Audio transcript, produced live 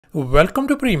Welcome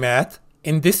to PreMath.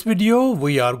 In this video,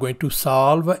 we are going to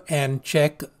solve and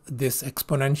check this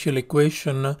exponential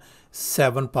equation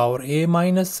 7 power a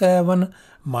minus 7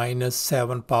 minus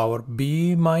 7 power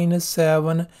b minus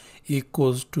 7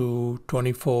 equals to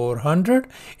 2400.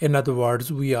 In other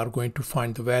words, we are going to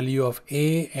find the value of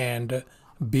a and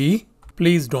b.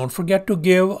 Please don't forget to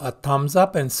give a thumbs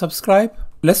up and subscribe.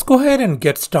 Let's go ahead and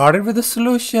get started with the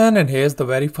solution, and here's the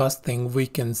very first thing we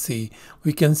can see.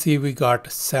 We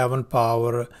got 7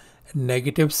 power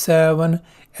negative 7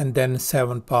 and then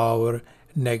 7 power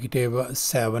negative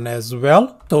 7 as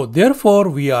well. So therefore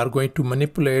we are going to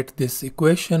manipulate this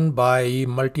equation by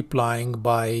multiplying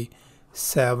by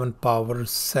 7 power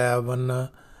 7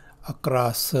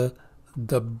 across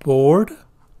the board.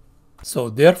 So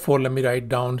therefore let me write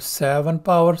down 7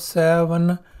 power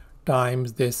 7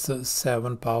 times this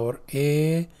 7 power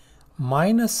a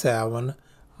minus 7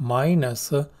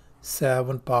 minus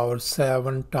 7 power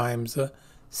 7 times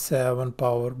 7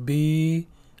 power b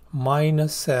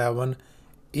minus 7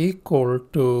 equal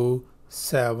to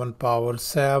 7 power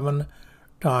 7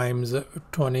 times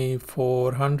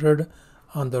 2400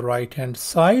 on the right hand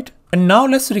side. And now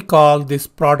let's recall this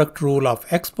product rule of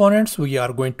exponents. We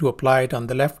are going to apply it on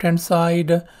the left hand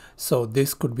side. So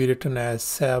this could be written as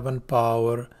 7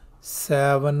 power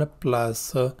 7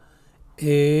 plus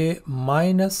a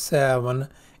minus 7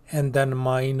 and then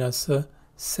minus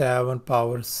 7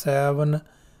 power 7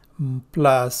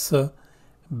 plus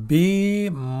b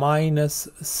minus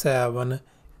 7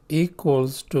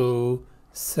 equals to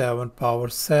 7 power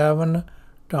 7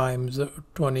 times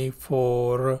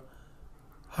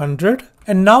 2400.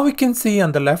 And now we can see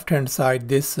on the left hand side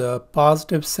this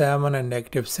positive 7 and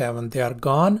negative 7, they are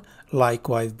gone.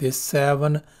 Likewise this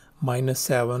 7 minus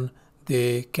 7,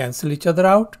 they cancel each other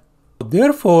out.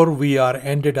 Therefore we are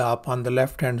ended up on the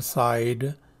left hand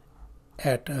side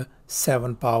at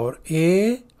 7 power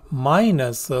a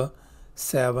minus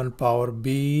 7 power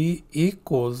b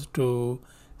equals to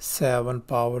 7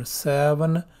 power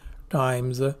 7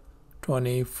 times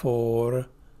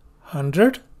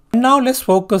 2400. Now let's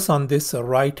focus on this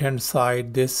right hand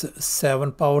side, this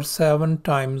 7 power 7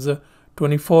 times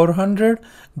 2400.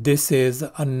 This is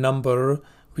a number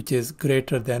which is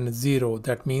greater than 0.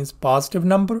 That means positive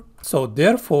number. So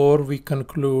therefore we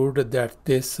conclude that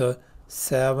this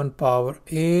 7 power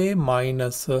a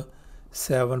minus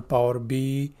 7 power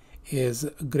b is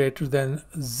greater than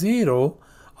 0,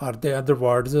 or in other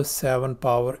words 7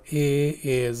 power a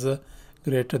is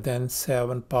greater than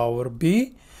 7 power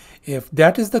b. If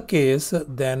that is the case,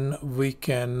 then we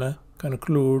can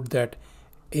conclude that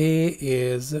a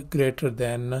is greater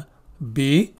than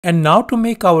b. And now to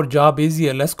make our job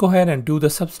easier, let's go ahead and do the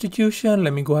substitution.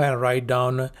 Let me go ahead and write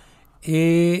down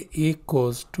a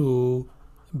equals to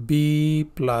b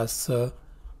plus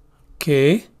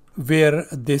k, where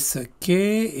this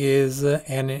k is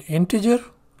an integer.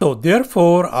 So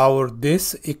therefore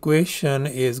this equation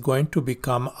is going to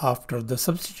become, after the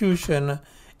substitution,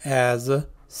 as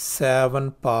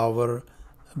 7 power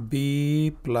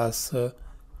b plus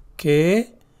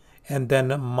k and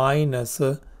then minus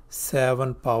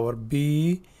 7 power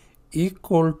b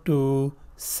equal to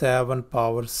 7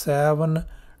 power 7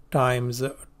 times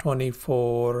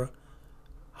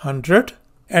 2400.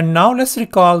 And now let's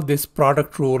recall this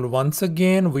product rule once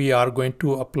again. We are going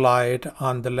to apply it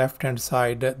on the left hand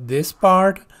side, this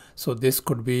part. So this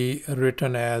could be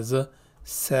written as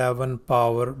 7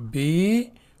 power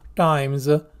b times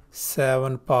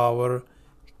 7 power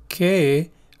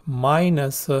k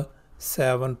minus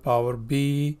 7 power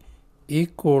b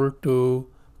equal to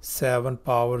 7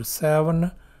 power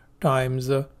 7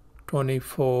 times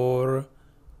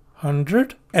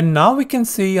 2400. And now we can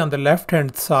see on the left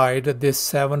hand side this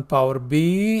 7 power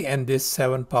b and this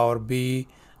 7 power b,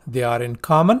 they are in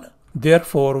common.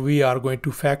 Therefore we are going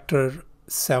to factor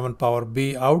 7 power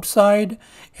b outside,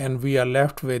 and we are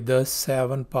left with the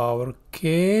 7 power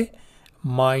k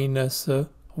minus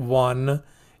 1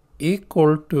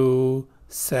 equal to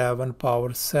 7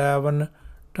 power 7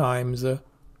 times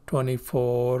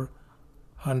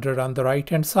 2400 on the right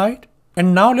hand side.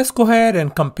 And now let's go ahead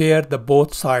and compare the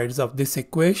both sides of this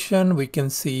equation. We can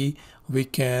see we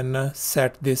can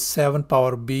set this 7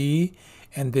 power b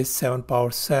and this 7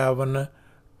 power 7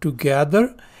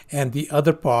 together, and the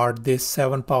other part, this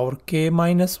 7 power k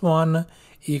minus 1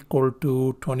 equal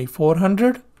to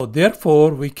 2400. So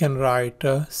therefore we can write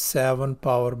 7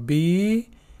 power b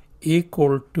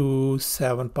equal to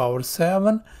 7 power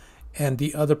 7, and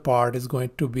the other part is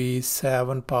going to be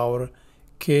 7 power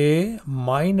k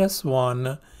minus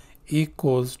 1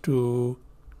 equals to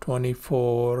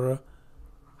 2400.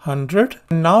 100.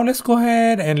 Now let's go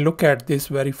ahead and look at this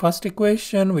very first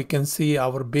equation. We can see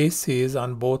our bases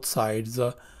on both sides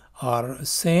are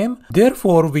same.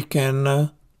 Therefore, we can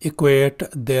equate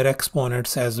their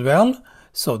exponents as well.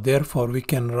 So therefore, we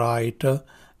can write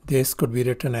this could be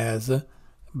written as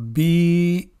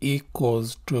b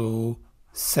equals to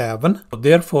 7.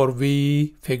 Therefore,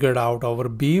 we figured out our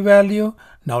b value.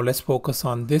 Now let's focus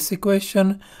on this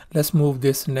equation. Let's move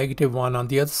this -1 on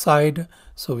the other side.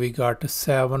 So we got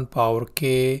 7 power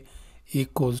k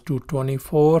equals to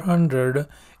 2400,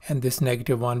 and this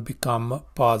 -1 become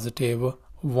positive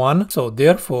 1. So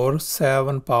therefore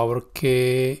 7 power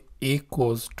k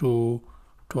equals to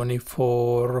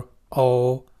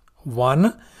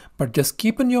 2401. But just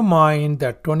keep in your mind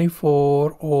that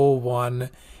 2401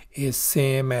 is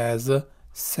same as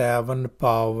 7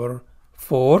 power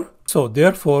 4. So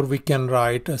therefore we can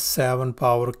write 7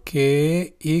 power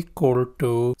k equal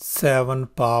to 7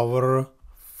 power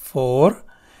 4.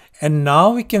 And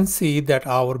now we can see that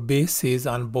our bases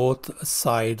on both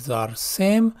sides are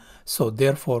same. So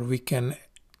therefore we can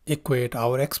equate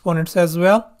our exponents as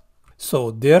well.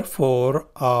 So therefore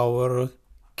our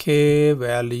k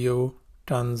value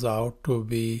turns out to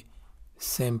be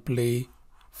simply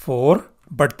 4.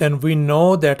 But then we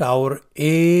know that our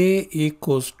a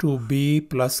equals to b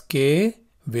plus k,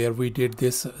 where we did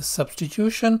this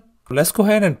substitution. Let's go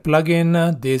ahead and plug in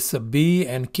this b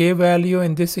and k value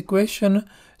in this equation.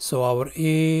 So our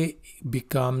a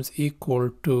becomes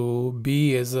equal to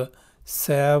b is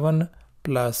 7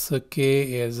 plus k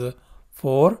is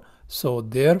 4. So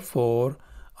therefore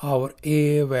our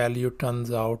a value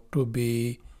turns out to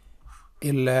be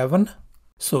 11.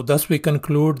 So thus we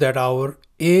conclude that our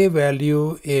a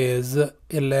value is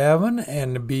 11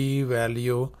 and b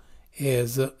value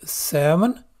is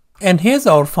 7. And here's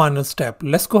our final step.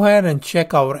 Let's go ahead and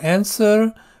check our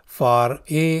answer for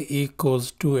a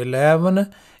equals to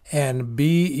 11 and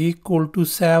b equal to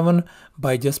 7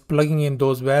 by just plugging in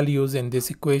those values in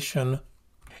this equation.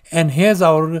 And here's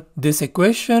this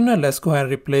equation. Let's go ahead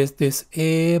and replace this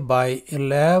a by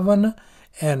 11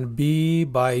 and b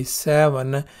by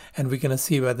 7, and we're going to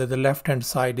see whether the left hand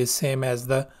side is same as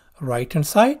the right hand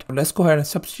side. Let's go ahead and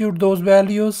substitute those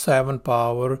values. 7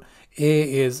 power a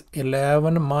is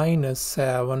 11 minus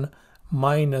 7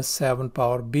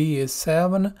 power b is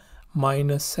 7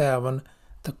 minus 7.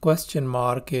 The question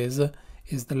mark is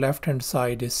the left hand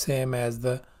side is same as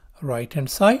the right hand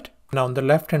side. Now on the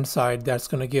left hand side, that's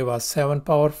going to give us 7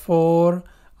 power 4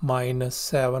 minus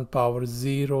 7 power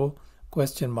 0.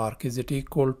 Question mark, is it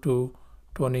equal to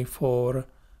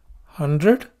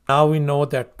 2400? Now we know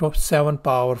that 7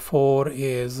 power 4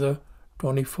 is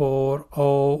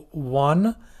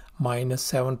 2401 minus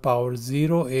 7 power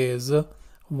 0 is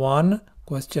 1.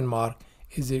 Question mark,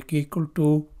 is it equal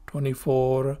to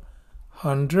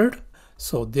 2400?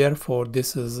 So therefore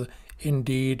this is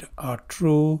indeed a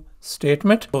true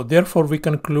statement. So therefore we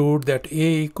conclude that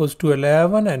a equals to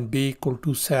 11 and b equal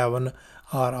to 7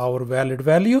 are our valid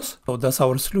values. So thus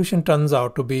our solution turns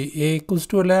out to be a equals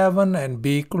to 11 and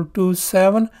b equal to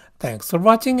 7. Thanks for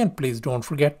watching, and please don't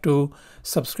forget to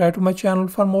subscribe to my channel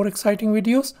for more exciting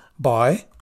videos. Bye.